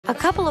A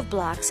couple of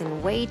blocks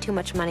and way too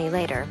much money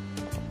later,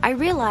 I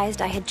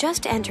realized I had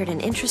just entered an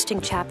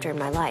interesting chapter in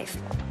my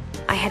life.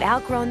 I had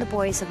outgrown the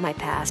boys of my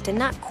past and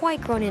not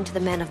quite grown into the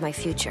men of my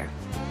future.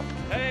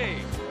 Hey!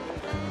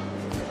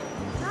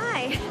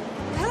 Hi.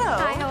 Hello.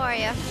 Hi, how are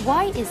you?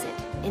 Why is it,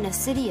 in a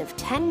city of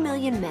 10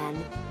 million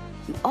men,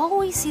 you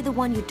always see the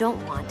one you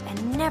don't want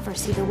and never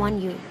see the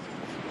one you...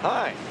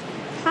 Hi.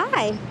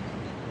 Hi.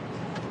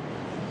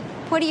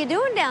 What are you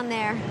doing down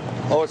there?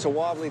 Oh, it's a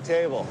wobbly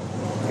table.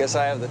 Guess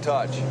I have the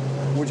touch.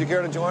 Would you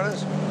care to join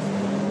us?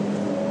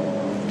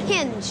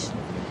 Hinge.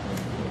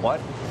 What?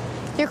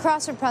 Your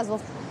crossword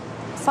puzzle.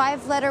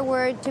 5-letter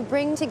word to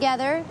bring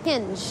together.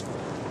 Hinge.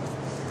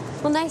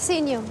 Well, nice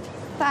seeing you.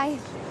 Bye.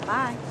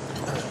 Bye.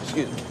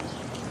 Excuse me.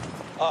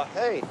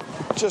 Hey,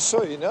 just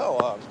so you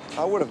know,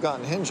 I would have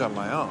gotten Hinge on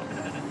my own.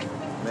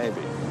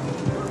 Maybe.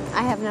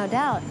 I have no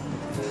doubt.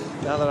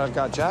 Now that I've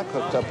got Jack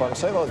hooked up, I'm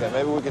single again.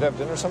 Maybe we could have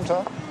dinner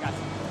sometime?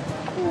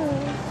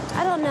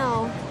 I don't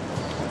know.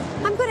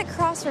 I'm good at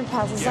crossword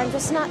puzzles. I'm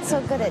just not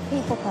so good at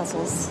people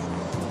puzzles.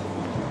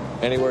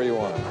 Anywhere you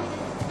want.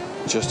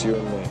 Just you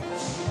and me.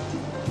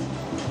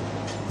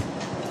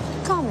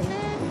 Call me.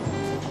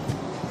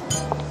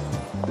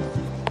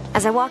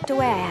 As I walked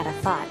away, I had a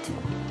thought.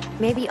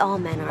 Maybe all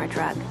men are a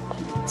drug.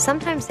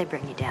 Sometimes they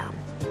bring you down.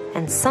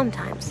 And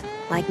sometimes,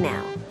 like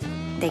now,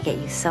 they get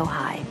you so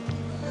high.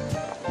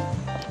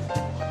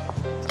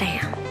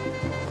 Damn.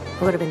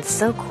 It would have been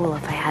so cool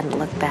if I hadn't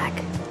looked back.